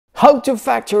How to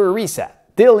factory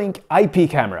reset D-Link IP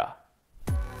camera.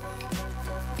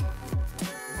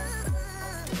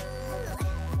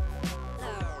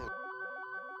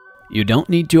 You don't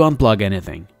need to unplug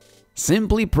anything.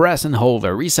 Simply press and hold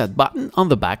the reset button on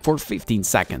the back for 15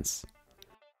 seconds.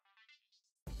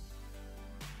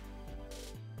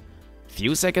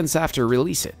 Few seconds after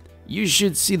release it, you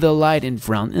should see the light in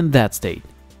front in that state.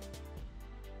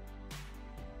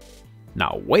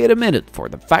 Now wait a minute for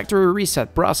the factory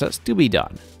reset process to be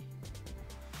done.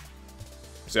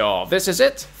 So this is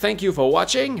it. Thank you for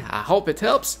watching. I hope it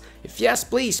helps. If yes,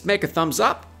 please make a thumbs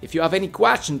up. If you have any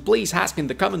question, please ask in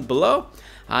the comment below.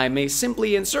 I may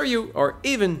simply answer you or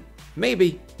even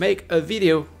maybe make a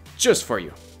video just for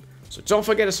you. So don't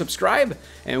forget to subscribe,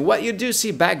 and what you do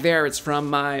see back there, it's from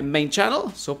my main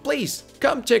channel, so please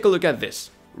come take a look at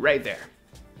this right there.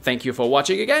 Thank you for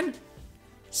watching again.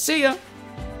 See ya!